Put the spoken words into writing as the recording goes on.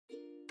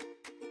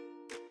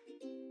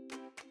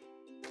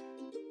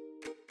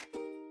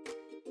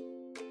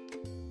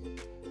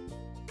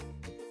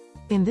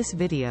In this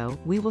video,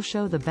 we will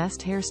show the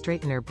best hair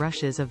straightener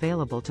brushes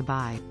available to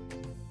buy.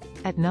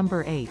 At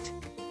number 8.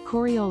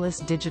 Coriolis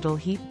Digital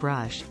Heat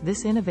Brush.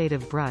 This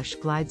innovative brush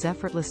glides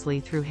effortlessly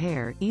through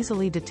hair,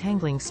 easily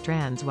detangling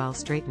strands while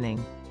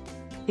straightening.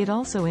 It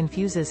also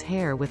infuses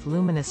hair with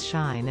luminous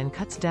shine and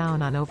cuts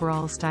down on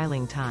overall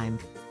styling time.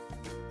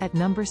 At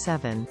number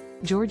 7.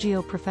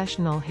 Giorgio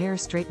Professional Hair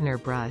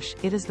Straightener Brush.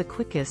 It is the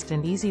quickest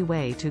and easy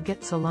way to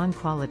get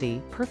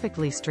salon-quality,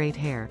 perfectly straight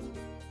hair.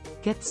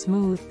 Get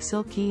smooth,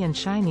 silky and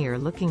shinier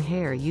looking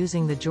hair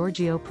using the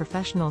Giorgio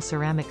Professional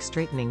Ceramic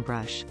Straightening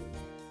Brush.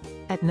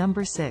 At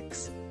number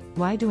 6.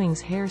 Widoings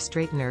Hair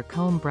Straightener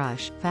Comb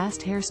Brush.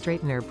 Fast Hair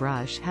Straightener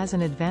Brush has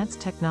an advanced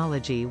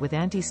technology with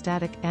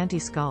anti-static,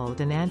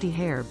 anti-scald and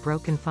anti-hair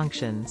broken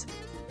functions.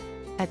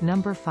 At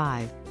number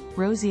 5.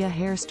 Rozia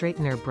Hair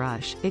Straightener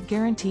Brush. It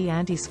guarantees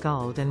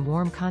anti-scald and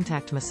warm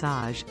contact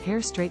massage. Hair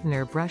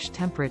straightener brush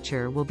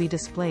temperature will be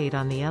displayed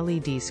on the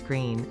LED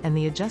screen, and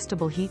the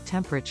adjustable heat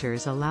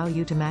temperatures allow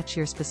you to match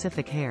your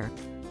specific hair.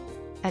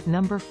 At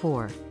number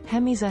 4.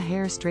 Hemiza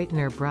Hair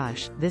Straightener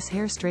Brush. This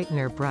hair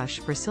straightener brush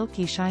for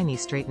silky shiny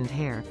straightened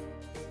hair.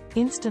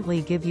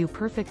 Instantly give you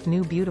perfect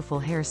new beautiful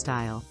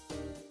hairstyle.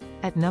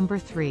 At number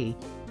 3.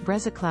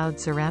 Brezzycloud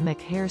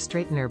Ceramic Hair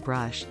Straightener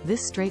Brush.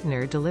 This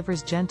straightener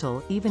delivers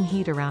gentle, even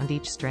heat around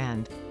each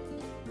strand.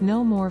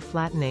 No more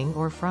flattening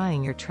or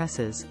frying your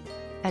tresses.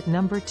 At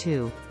number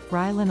 2.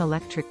 Rylan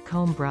Electric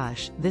Comb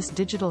Brush. This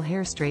digital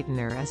hair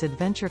straightener is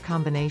adventure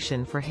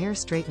combination for hair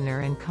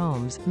straightener and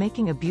combs,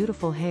 making a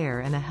beautiful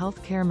hair and a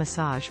healthcare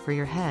massage for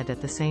your head at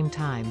the same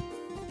time.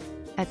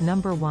 At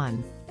number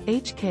 1.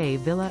 HK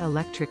Villa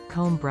Electric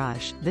Comb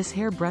Brush. This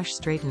hair brush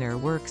straightener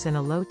works in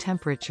a low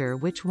temperature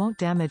which won't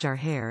damage our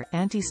hair.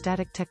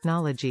 Anti-static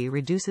technology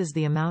reduces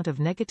the amount of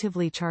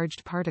negatively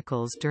charged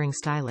particles during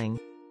styling.